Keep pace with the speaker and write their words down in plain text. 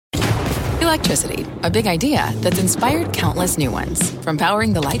Electricity, a big idea that's inspired countless new ones. From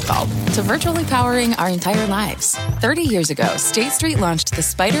powering the light bulb to virtually powering our entire lives. 30 years ago, State Street launched the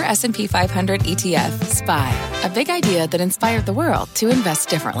SPDR S&P 500 ETF, SPY. A big idea that inspired the world to invest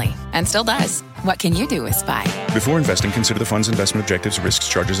differently. And still does. What can you do with SPY? Before investing, consider the fund's investment objectives, risks,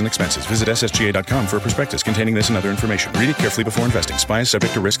 charges, and expenses. Visit ssga.com for a prospectus containing this and other information. Read it carefully before investing. SPY is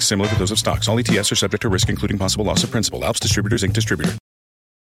subject to risks similar to those of stocks. All ETFs are subject to risk, including possible loss of principal. Alps Distributors, Inc. Distributor.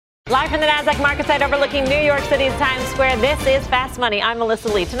 Live from the NASDAQ market site overlooking New York City's Times Square, this is Fast Money. I'm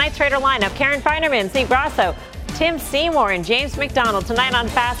Melissa Lee. Tonight's trader lineup, Karen Feinerman, Steve Grasso, Tim Seymour, and James McDonald. Tonight on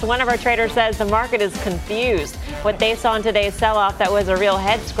Fast, one of our traders says the market is confused. What they saw in today's sell-off that was a real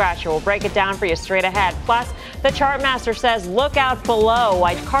head-scratcher. We'll break it down for you straight ahead. Plus, the Chartmaster says look out below.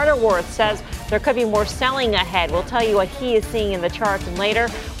 While Carter Worth says there could be more selling ahead. We'll tell you what he is seeing in the charts. And later,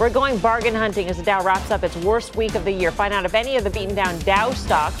 we're going bargain hunting as the Dow wraps up its worst week of the year. Find out if any of the beaten-down Dow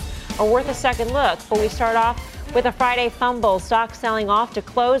stocks are worth a second look. But we start off with a Friday fumble. Stocks selling off to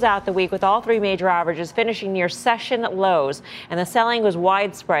close out the week with all three major averages finishing near session lows. And the selling was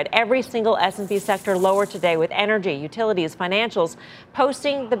widespread. Every single S&P sector lower today with energy, utilities, financials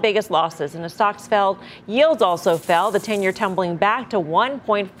posting the biggest losses. And as stocks fell, yields also fell. The 10-year tumbling back to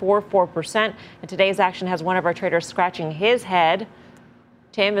 1.44%. And today's action has one of our traders scratching his head.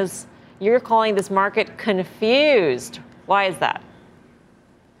 Tim, you're calling this market confused. Why is that?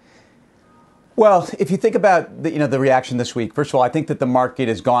 Well, if you think about the reaction this week, first of all, I think that the market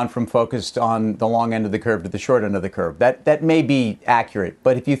has gone from focused on the long end of the curve to the short end of the curve. That may be accurate,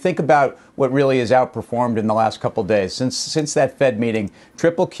 but if you think about what really has outperformed in the last couple of days, since that Fed meeting,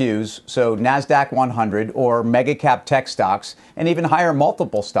 triple Qs, so NASDAQ 100 or mega cap tech stocks, and even higher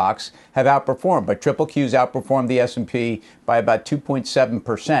multiple stocks have outperformed. But triple Qs outperformed the S&P by about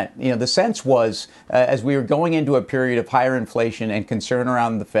 2.7%. The sense was, as we were going into a period of higher inflation and concern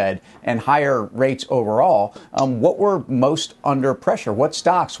around the Fed and higher rates overall, what were most under pressure? What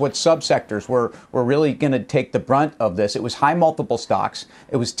stocks, what subsectors were really going to take the brunt of this? It was high multiple stocks.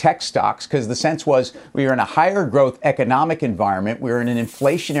 It was tech stocks, because the sense was we were in a higher growth economic environment. We were in an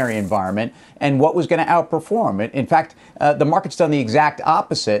inflationary environment. And what was going to outperform? In fact, the market's done the exact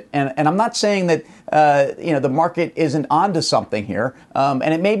opposite. And I'm not saying that, the market isn't onto something here.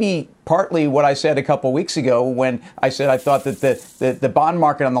 And it may be partly what I said a couple weeks ago when I said I thought that the bond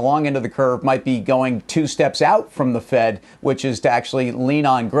market on the long end of the curve might be going two steps out from the Fed, which is to actually lean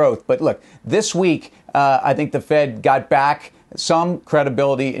on growth. But look, this week, I think the Fed got back some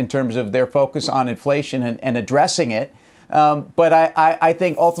credibility in terms of their focus on inflation and addressing it. But I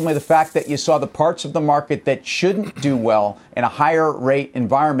think ultimately the fact that you saw the parts of the market that shouldn't do well in a higher rate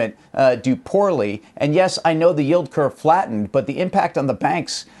environment do poorly. And yes, I know the yield curve flattened, but the impact on the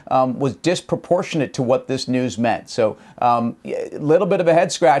banks was disproportionate to what this news meant. So a little bit of a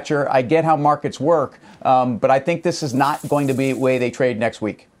head scratcher. I get how markets work, but I think this is not going to be the way they trade next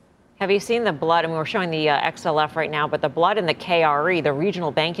week. Have you seen the blood? I mean, we're showing the XLF right now, but the blood in the KRE, the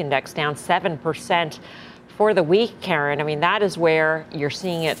regional bank index, down 7% for the week, Karen. I mean, that is where you're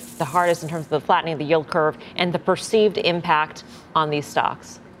seeing it the hardest in terms of the flattening of the yield curve and the perceived impact on these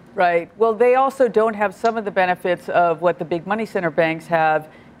stocks. Right. Well, they also don't have some of the benefits of what the big money center banks have.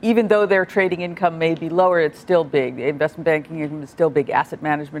 Even though their trading income may be lower, it's still big. Investment banking income is still big. Asset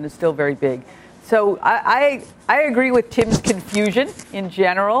management is still very big. So I agree with Tim's confusion in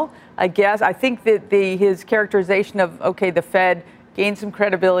general. I guess I think that his characterization of, okay, the Fed gained some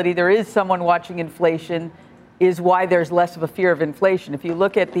credibility. There is someone watching inflation is why there's less of a fear of inflation. If you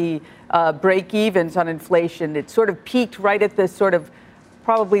look at the break-evens on inflation, it sort of peaked right at this sort of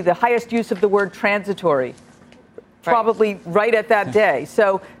probably the highest use of the word transitory, probably right at that day.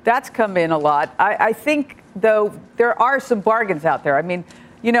 So that's come in a lot. I think, though, there are some bargains out there. I mean,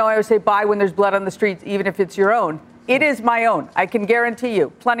 I always say buy when there's blood on the streets, even if it's your own. It is my own. I can guarantee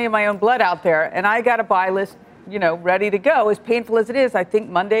you plenty of my own blood out there. And I got a buy list, ready to go. As painful as it is, I think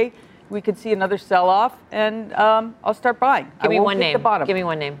Monday we could see another sell-off, and I'll start buying. Give me one name. Give me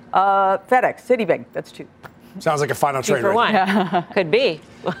one name. FedEx, Citibank. That's two. Sounds like a final trade. 2 for 1. Yeah. Could be.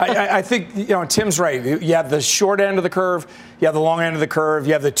 I think, Tim's right. You have the short end of the curve. You have the long end of the curve.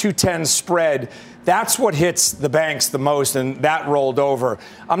 You have the 210 spread. That's what hits the banks the most, and that rolled over.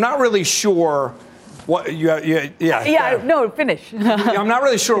 I'm not really sure what finish. I'm not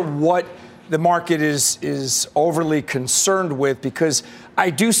really sure what the market is overly concerned with, because I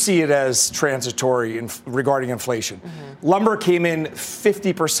do see it as transitory regarding inflation. Mm-hmm. Lumber came in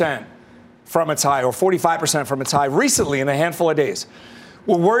 50% from its high, or 45% from its high recently in a handful of days.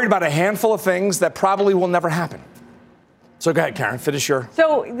 We're worried about a handful of things that probably will never happen. So go ahead, Karen, finish your.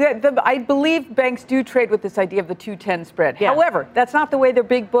 So I believe banks do trade with this idea of the 210 spread. Yeah. However, that's not the way their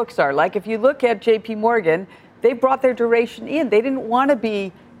big books are. Like if you look at JP Morgan, they brought their duration in. They didn't want to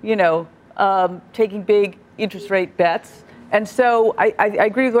be, taking big interest rate bets. And so I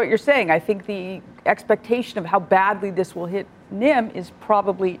agree with what you're saying. I think the expectation of how badly this will hit NIM is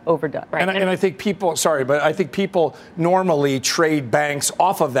probably overdone. Right. And I think people normally trade banks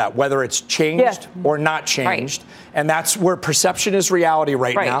off of that, whether it's changed or not changed. Right. And that's where perception is reality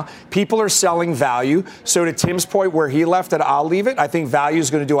right now. People are selling value. So to Tim's point, where he left it, I'll leave it. I think value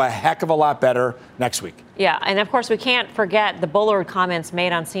is going to do a heck of a lot better next week. Yeah. And of course, we can't forget the Bullard comments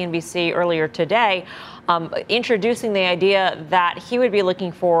made on CNBC earlier today, introducing the idea that he would be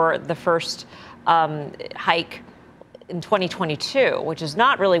looking for the first hike in 2022, which is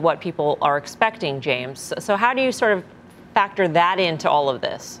not really what people are expecting, James. So how do you sort of factor that into all of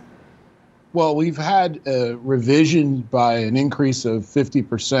this? Well, we've had a revision by an increase of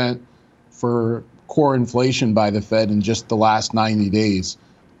 50% for core inflation by the Fed in just the last 90 days.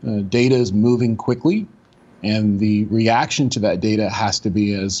 Data is moving quickly, and the reaction to that data has to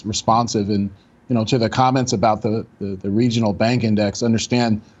be as responsive. And, to the comments about the regional bank index,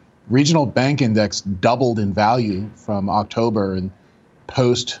 understand regional bank index doubled in value from October and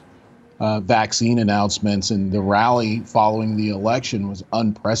post vaccine announcements, and the rally following the election was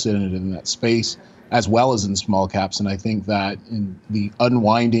unprecedented in that space, as well as in small caps. And I think that in the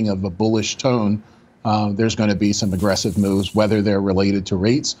unwinding of a bullish tone, there's going to be some aggressive moves, whether they're related to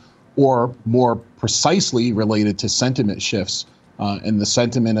rates or more precisely related to sentiment shifts. And the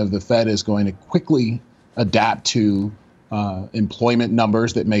sentiment of the Fed is going to quickly adapt to employment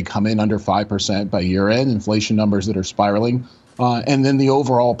numbers that may come in under 5% by year end, inflation numbers that are spiraling, and then the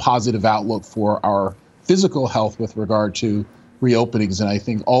overall positive outlook for our physical health with regard to reopenings. And I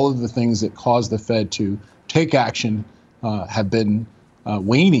think all of the things that caused the Fed to take action have been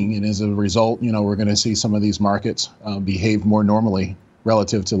waning. And as a result, we're going to see some of these markets behave more normally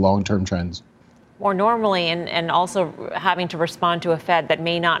relative to long-term trends. More normally, and also having to respond to a Fed that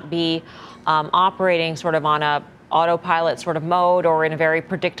may not be operating sort of on a autopilot sort of mode or in a very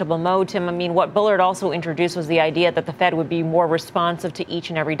predictable mode, Tim. I mean, what Bullard also introduced was the idea that the Fed would be more responsive to each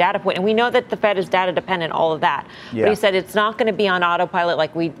and every data point. And we know that the Fed is data dependent, all of that. Yeah. But he said it's not going to be on autopilot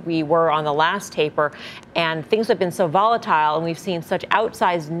like we were on the last taper. And things have been so volatile and we've seen such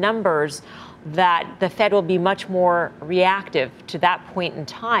outsized numbers that the Fed will be much more reactive to that point in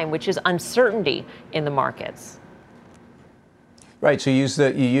time, which is uncertainty in the markets. Right. So you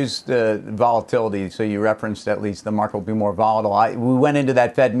used the volatility. So you referenced at least the market will be more volatile. We went into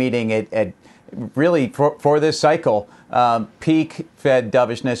that Fed meeting at really for this cycle, peak Fed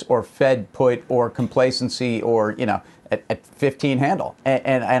dovishness or Fed put or complacency or, at 15 handle.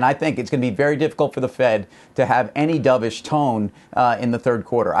 And I think it's going to be very difficult for the Fed to have any dovish tone in the third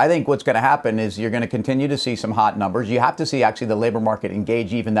quarter. I think what's going to happen is you're going to continue to see some hot numbers. You have to see actually the labor market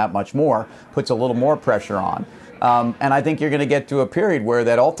engage even that much more, puts a little more pressure on. And I think you're going to get to a period where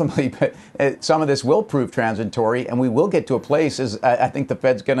that ultimately some of this will prove transitory, and we will get to a place as I think the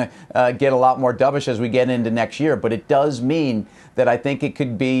Fed's going to get a lot more dovish as we get into next year. But it does mean that I think it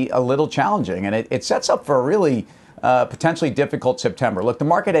could be a little challenging, and it sets up for a really potentially difficult September. Look, the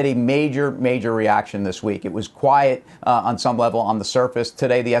market had a major reaction this week. It was quiet on some level on the surface.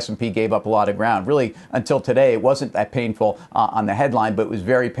 Today, the S&P gave up a lot of ground. Really, until today, it wasn't that painful on the headline, but it was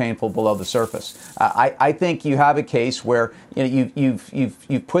very painful below the surface. I think you have a case where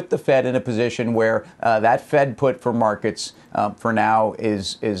you've put the Fed in a position where that Fed put for markets for now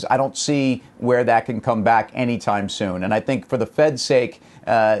is I don't see where that can come back anytime soon. And I think for the Fed's sake,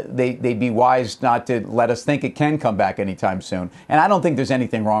 they'd be wise not to let us think it can come back anytime soon. And I don't think there's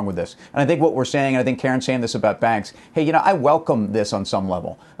anything wrong with this. And I think what we're saying, and I think Karen's saying this about banks, hey, I welcome this on some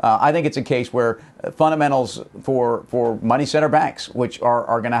level. I think it's a case where fundamentals for money center banks, which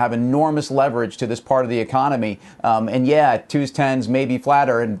are going to have enormous leverage to this part of the economy. And yeah, 2s, 10s may be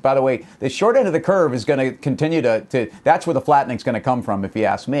flatter. And by the way, the short end of the curve is going to continue to that's where the flattening is going to come from, if you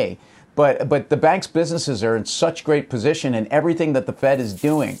ask me. But the bank's businesses are in such great position, and everything that the Fed is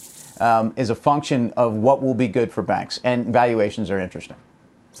doing is a function of what will be good for banks, and valuations are interesting.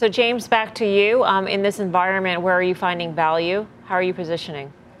 So, James, back to you. In this environment, where are you finding value? How are you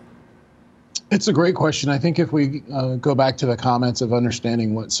positioning? It's a great question. I think if we go back to the comments of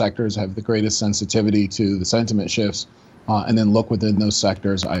understanding what sectors have the greatest sensitivity to the sentiment shifts, and then look within those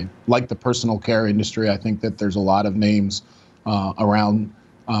sectors, I like the personal care industry. I think that there's a lot of names around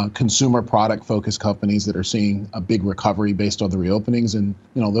consumer product focused companies that are seeing a big recovery based on the reopenings. And,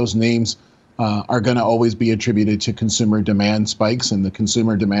 those names are going to always be attributed to consumer demand spikes, and the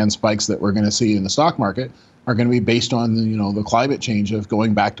consumer demand spikes that we're going to see in the stock market are going to be based on the climate change of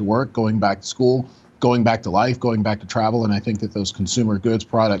going back to work, going back to school, going back to life, going back to travel. And I think that those consumer goods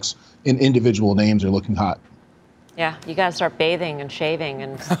products in individual names are looking hot. Yeah, you got to start bathing and shaving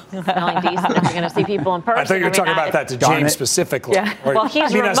and smelling decent if you're going to see people in person. I thought you were talking about that to James specifically. Yeah. Well,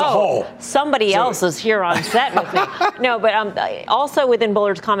 he's remote. As a whole. Somebody else is here on set with me. No, but also within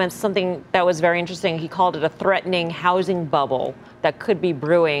Bullard's comments, something that was very interesting, he called it a threatening housing bubble that could be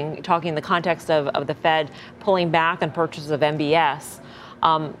brewing, talking in the context of the Fed pulling back on purchases of MBS.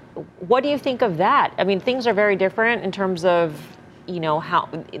 What do you think of that? I mean, things are very different in terms of how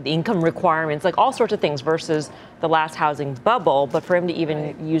the income requirements, like all sorts of things versus the last housing bubble. But for him to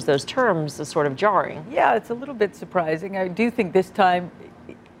even use those terms is sort of jarring. Yeah, it's a little bit surprising. I do think this time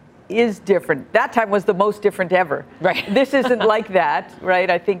is different. That time was the most different ever. Right. This isn't like that, right?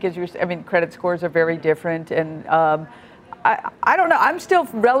 I think credit scores are very different. And I don't know. I'm still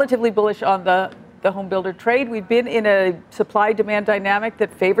relatively bullish on the home builder trade. We've been in a supply-demand dynamic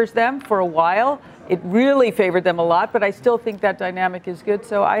that favors them for a while. It really favored them a lot, but I still think that dynamic is good,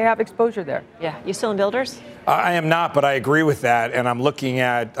 so I have exposure there. Yeah. You still in builders? I am not, but I agree with that, and I'm looking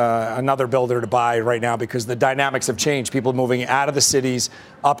at another builder to buy right now because the dynamics have changed. People moving out of the cities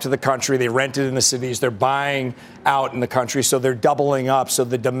up to the country. They rented in the cities. They're buying out in the country, so they're doubling up. So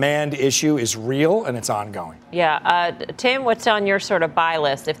the demand issue is real, and it's ongoing. Yeah. Tim, what's on your sort of buy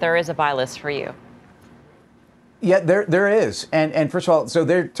list, if there is a buy list for you? Yeah, there is. And first of all, so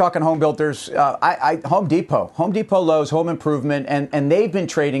they're talking home builders. Home Depot, Lowe's, Home Improvement, and they've been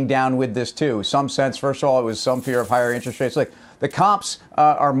trading down with this too. Some sense, first of all, it was some fear of higher interest rates. Like the comps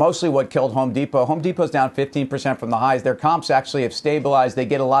are mostly what killed Home Depot. Home Depot's down 15% from the highs. Their comps actually have stabilized. They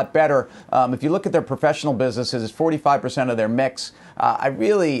get a lot better. If you look at their professional businesses, it's 45% of their mix.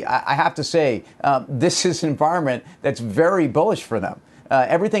 I have to say, this is an environment that's very bullish for them.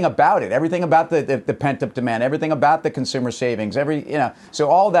 Everything about it, everything about the pent-up demand, everything about the consumer savings, so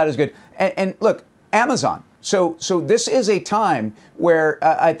all of that is good. And look, Amazon. So this is a time where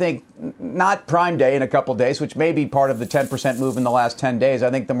I think not Prime Day in a couple of days, which may be part of the 10% move in the last 10 days.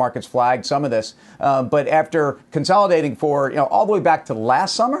 I think the market's flagged some of this. But after consolidating for all the way back to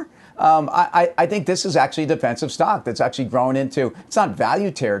last summer, I think this is actually a defensive stock that's actually grown into, it's not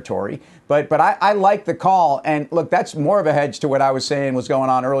value territory, but I like the call. And look, that's more of a hedge to what I was saying was going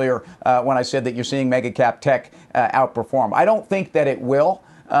on earlier when I said that you're seeing mega cap tech outperform. I don't think that it will.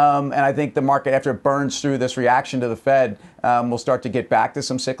 And I think the market, after it burns through this reaction to the Fed, will start to get back to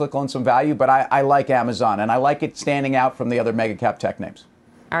some cyclical and some value. But I like Amazon, and I like it standing out from the other mega cap tech names.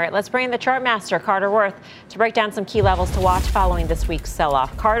 All right, let's bring in the chart master, Carter Worth, to break down some key levels to watch following this week's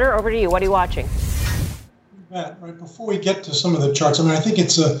sell-off. Carter, over to you. What are you watching? Right before we get to some of the charts, I think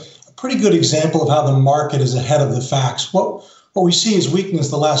it's a pretty good example of how the market is ahead of the facts. What we see is weakness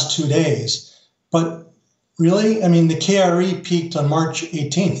the last 2 days. But really, the KRE peaked on March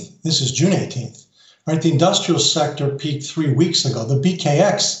 18th. This is June 18th. Right? The industrial sector peaked 3 weeks ago. The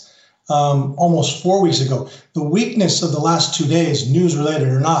BKX almost 4 weeks ago. The weakness of the last 2 days, news-related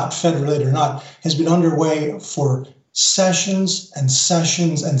or not, Fed-related or not, has been underway for sessions and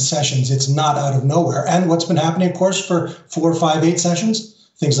sessions and sessions. It's not out of nowhere. And what's been happening, of course, for 4, 5, 8 sessions?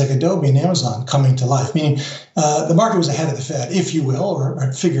 Things like Adobe and Amazon coming to life, meaning the market was ahead of the Fed, if you will,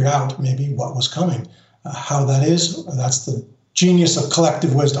 or figured out maybe what was coming. How that is, that's the genius of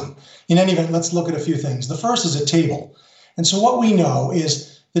collective wisdom. In any event, let's look at a few things. The first is a table. And so what we know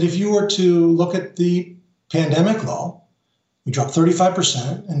is that if you were to look at the pandemic low, we dropped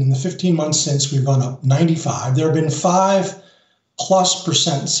 35%, and in the 15 months since, we've gone up 95. There have been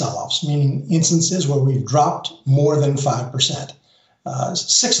 5+% sell-offs, meaning instances where we've dropped more than 5%.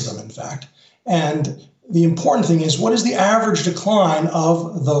 6 of them, in fact. And the important thing is, what is the average decline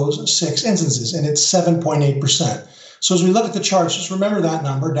of those 6 instances? And it's 7.8%. So as we look at the charts, just remember that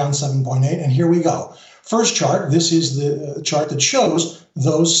number, down 7.8, and here we go. First chart, this is the chart that shows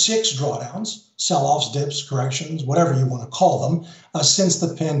those 6 drawdowns, sell-offs, dips, corrections, whatever you want to call them, since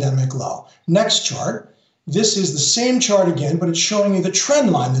the pandemic low. Next chart, this is the same chart again, but it's showing you the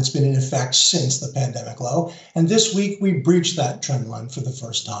trend line that's been in effect since the pandemic low. And this week, we breached that trend line for the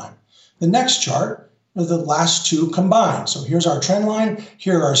first time. The next chart are the last 2 combined. So here's our trend line.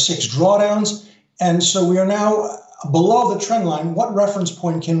 Here are 6 drawdowns. And so we are now below the trend line. What reference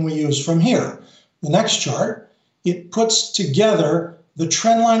point can we use from here? The next chart, it puts together the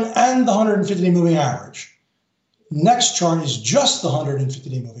trend line and the 150-day moving average. Next chart is just the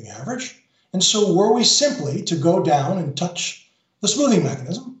 150-day moving average. And so were we simply to go down and touch the smoothing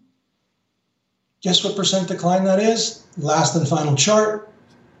mechanism, guess what percent decline that is? Last and final chart,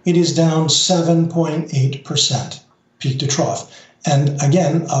 it is down 7.8%, peak to trough. And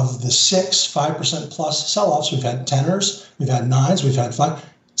again, of the 5% plus sell-offs, we've had 10ers, we've had 9s, we've had 5.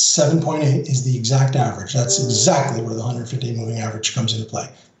 7.8 is the exact average. That's exactly where the 150 moving average comes into play.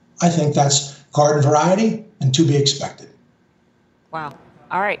 I think that's garden variety and to be expected. Wow.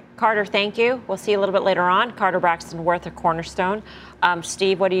 All right, Carter, thank you. We'll see you a little bit later on. Carter Braxton Worth of Cornerstone.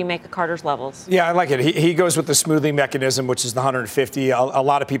 Steve, what do you make of Carter's levels? Yeah, I like it. He goes with the smoothing mechanism, which is the 150. A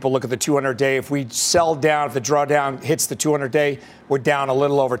lot of people look at the 200-day. If we sell down, if the drawdown hits the 200-day, we're down a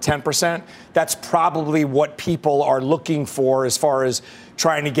little over 10%. That's probably what people are looking for as far as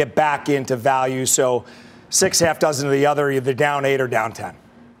trying to get back into value. So 6, half dozen of the other, either down 8 or down 10.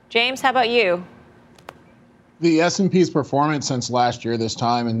 James, how about you? The S&P's performance since last year, this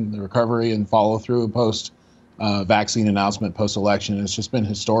time, and the recovery and follow through post vaccine announcement, post election, it's just been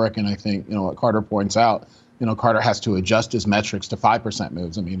historic. And I think, what Carter points out, Carter has to adjust his metrics to 5%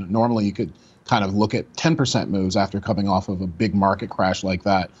 moves. I mean, normally you could kind of look at 10% moves after coming off of a big market crash like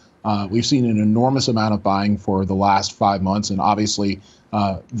that. We've seen an enormous amount of buying for the last 5 months. And obviously,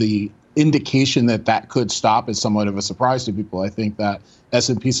 the indication that could stop is somewhat of a surprise to people. I think that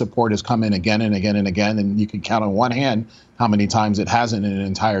S&P support has come in again and again and again, and you can count on one hand how many times it hasn't in an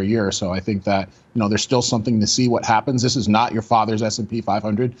entire year. So I think that, there's still something to see what happens. This is not your father's S&P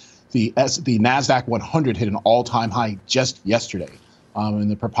 500. The NASDAQ 100 hit an all-time high just yesterday.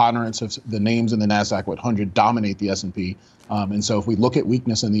 And the preponderance of the names in the NASDAQ 100 dominate the S&P. And so if we look at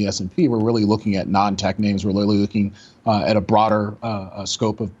weakness in the S&P, we're really looking at non-tech names. We're really looking at a broader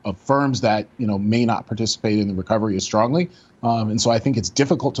scope of firms that, may not participate in the recovery as strongly. And so I think it's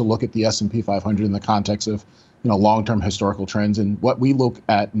difficult to look at the S&P 500 in the context of, long-term historical trends. And what we look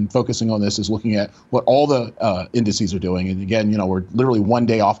at and focusing on this is looking at what all the indices are doing. And again, we're literally one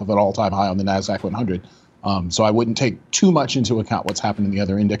day off of an all-time high on the NASDAQ 100. So I wouldn't take too much into account what's happened in the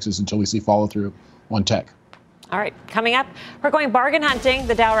other indexes until we see follow-through on tech. All right, coming up, we're going bargain hunting.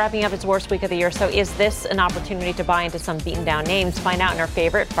 The Dow wrapping up its worst week of the year. So is this an opportunity to buy into some beaten down names? Find out in our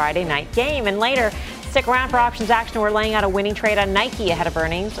favorite Friday night game. And later, stick around for options action. We're laying out a winning trade on Nike ahead of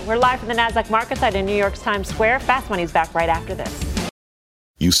earnings. We're live from the NASDAQ market site in New York's Times Square. Fast Money's back right after this.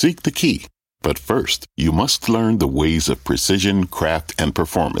 You seek the key, but first, you must learn the ways of precision, craft, and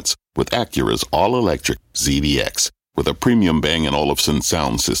performance with Acura's all-electric ZDX. With a premium Bang & Olufsen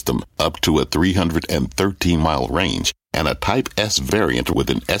sound system up to a 313-mile range and a Type S variant with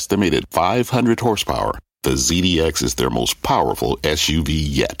an estimated 500 horsepower, the ZDX is their most powerful SUV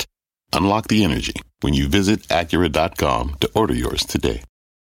yet. Unlock the energy when you visit Acura.com to order yours today.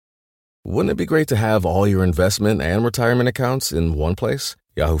 Wouldn't it be great to have all your investment and retirement accounts in one place?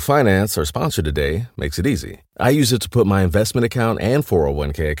 Yahoo Finance, our sponsor today, makes it easy. I use it to put my investment account and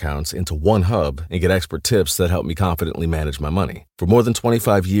 401k accounts into one hub and get expert tips that help me confidently manage my money. For more than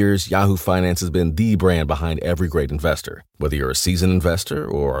 25 years, Yahoo Finance has been the brand behind every great investor. Whether you're a seasoned investor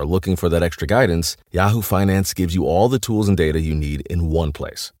or are looking for that extra guidance, Yahoo Finance gives you all the tools and data you need in one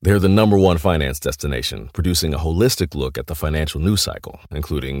place. They're the #1 finance destination, producing a holistic look at the financial news cycle,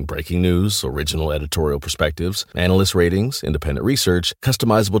 including breaking news, original editorial perspectives, analyst ratings, independent research,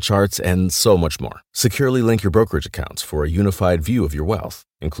 customizable charts, and so much more. Securely link your brokerage accounts for a unified view of your wealth,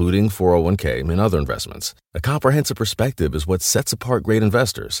 including 401k and other investments. A comprehensive perspective is what sets apart great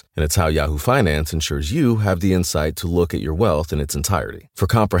investors, and it's how Yahoo Finance ensures you have the insight to look at your wealth in its entirety. For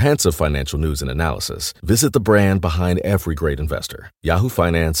comprehensive financial news and analysis, visit the brand behind every great investor,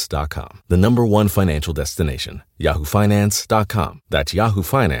 yahoofinance.com, the #1 financial destination, yahoofinance.com. That's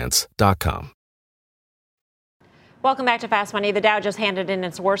yahoofinance.com. Welcome back to Fast Money. The Dow just handed in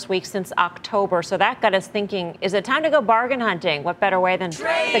its worst week since October, so that got us thinking, is it time to go bargain hunting? What better way than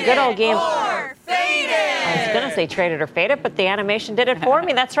trade the good old game? Or fade it. I was going to say trade it or fade it, but the animation did it for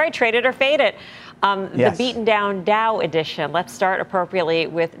me. That's right, trade it or fade it. Yes. The beaten down Dow edition. Let's start appropriately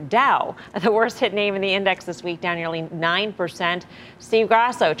with Dow, the worst hit name in the index this week, down nearly 9%. Steve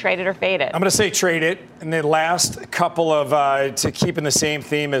Grasso, trade it or fade it? I'm going to say trade it. And the last couple of, to keep in the same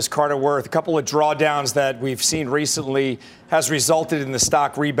theme as Carter Worth, a couple of drawdowns that we've seen recently has resulted in the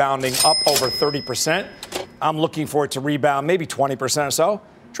stock rebounding up over 30%. I'm looking for it to rebound maybe 20% or so.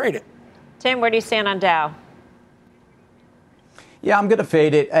 Trade it. Tim, where do you stand on Dow? Yeah, I'm going to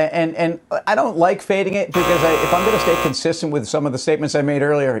fade it. And I don't like fading it because if I'm going to stay consistent with some of the statements I made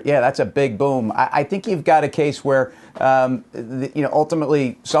earlier, yeah, that's a big boom. I think you've got a case where,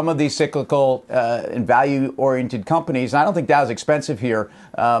 ultimately some of these cyclical and value-oriented companies, and I don't think Dow's expensive here,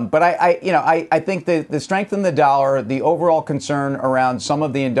 but I think the strength in the dollar, the overall concern around some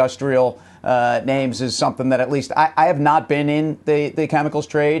of the industrial names is something that at least I have not been in the chemicals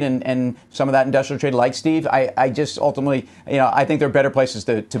trade and some of that industrial trade like Steve. I just ultimately, I think there are better places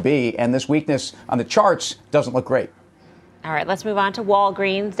to be. And this weakness on the charts doesn't look great. All right, let's move on to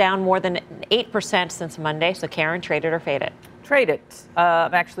Walgreens, down more than 8% since Monday. So, Karen, trade it or fade it? Trade it.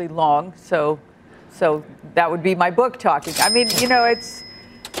 I'm actually long, so that would be my book talking. I mean,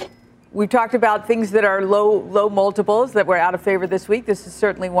 we've talked about things that are low multiples that were out of favor this week. This is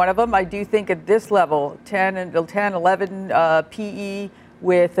certainly one of them. I do think at this level, 10, 11 PE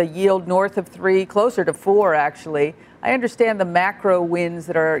with a yield north of 3, closer to 4, actually. I understand the macro wins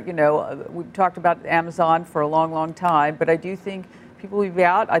that are, we've talked about Amazon for a long, long time, but I do think people will be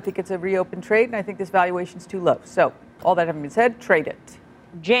out. I think it's a reopened trade, and I think this valuation is too low. So all that having been said, trade it.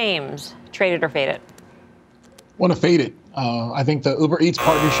 James, trade it or fade it? Want to fade it. I think the Uber Eats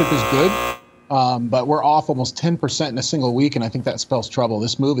partnership is good, but we're off almost 10% in a single week, and I think that spells trouble.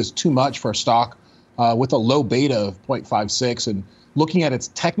 This move is too much for a stock with a low beta of 0.56, and looking at its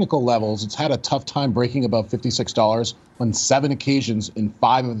technical levels, it's had a tough time breaking above $56 on 7 occasions in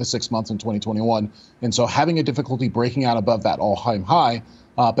 5 of the 6 months in 2021. And so having a difficulty breaking out above that all-time high.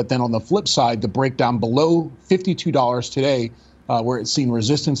 But then on the flip side, the breakdown below $52 today, where it's seen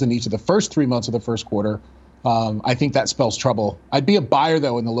resistance in each of the first 3 months of the first quarter, I think that spells trouble. I'd be a buyer,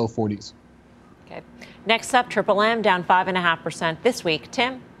 though, in the low 40s. Okay. Next up, Triple M down 5.5% this week.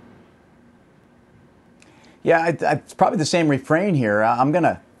 Tim? Yeah, it's probably the same refrain here. I'm going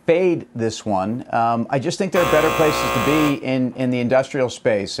to fade this one. I just think there are better places to be in the industrial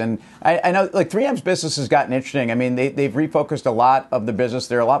space. And I know, 3M's business has gotten interesting. I mean, they've refocused a lot of the business.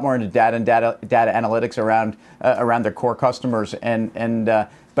 They're a lot more into data analytics around their core customers.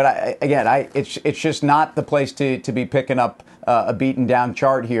 But it's just not the place to be picking up a beaten down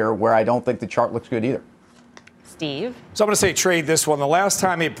chart here, where I don't think the chart looks good either. Steve? So I'm going to say trade this one. The last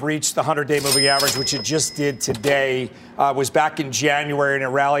time it breached the 100-day moving average, which it just did today, was back in January, and it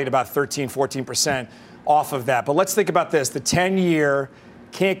rallied about 14% off of that. But let's think about this. The 10-year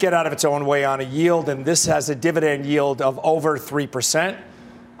can't get out of its own way on a yield, and this has a dividend yield of over 3%. I'm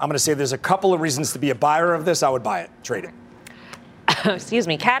going to say there's a couple of reasons to be a buyer of this. I would buy it. Trade it. Excuse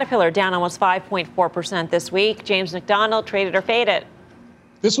me. Caterpillar down almost 5.4% this week. James McDonald, trade it or fade it?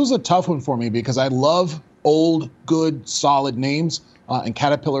 This was a tough one for me because I love old, good, solid names, and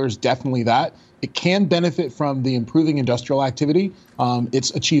Caterpillar is definitely that. It can benefit from the improving industrial activity. It's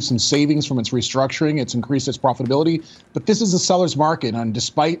achieved some savings from its restructuring. It's increased its profitability. But this is a seller's market, and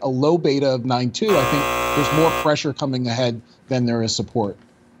despite a low beta of 9.2, I think there's more pressure coming ahead than there is support.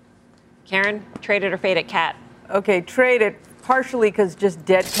 Karen, trade it or fade it, Cat? Okay, trade it. Partially because just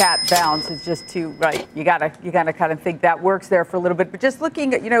dead cat bounce is just too right. You gotta kind of think that works there for a little bit. But just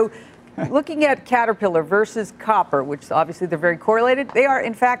looking at Caterpillar versus copper, which obviously they're very correlated, they are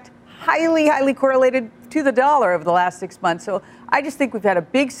in fact highly, highly correlated to the dollar over the last 6 months. So I just think we've had a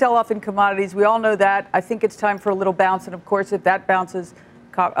big sell-off in commodities. We all know that. I think it's time for a little bounce. And of course, if that bounces,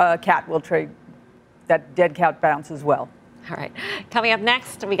 Cat will trade that dead cat bounce as well. All right. Coming up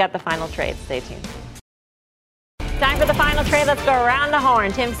next, we got the final trade. Stay tuned. Time for the final trade. Let's go around the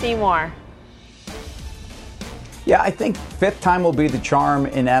horn. Tim Seymour. Yeah, I think fifth time will be the charm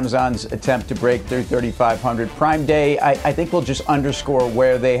in Amazon's attempt to break their 3,500 Prime Day. I think will just underscore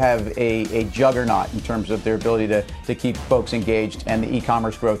where they have a juggernaut in terms of their ability to keep folks engaged and the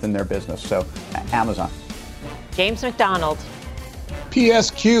e-commerce growth in their business. So, Amazon. James McDonald.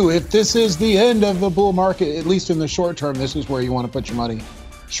 PSQ, if this is the end of the bull market, at least in the short term, this is where you want to put your money.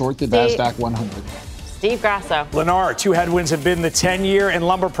 Short the NASDAQ 100. Steve Grasso. Lennar, 2 headwinds have been the 10-year and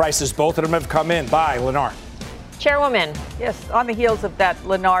lumber prices. Both of them have come in. Buy Lennar. Chairwoman. Yes, on the heels of that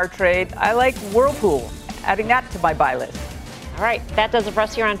Lennar trade, I like Whirlpool, adding that to my buy list. All right, that does it for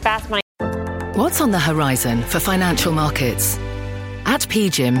us here on Fast Money. What's on the horizon for financial markets? At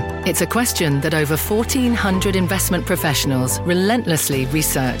PGIM, it's a question that over 1,400 investment professionals relentlessly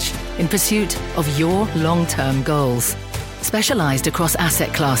research in pursuit of your long-term goals. Specialized across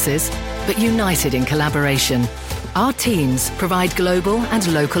asset classes, but united in collaboration, our teams provide global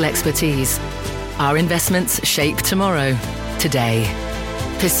and local expertise. Our investments shape tomorrow, today.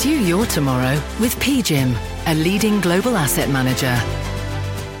 Pursue your tomorrow with PGIM, a leading global asset manager.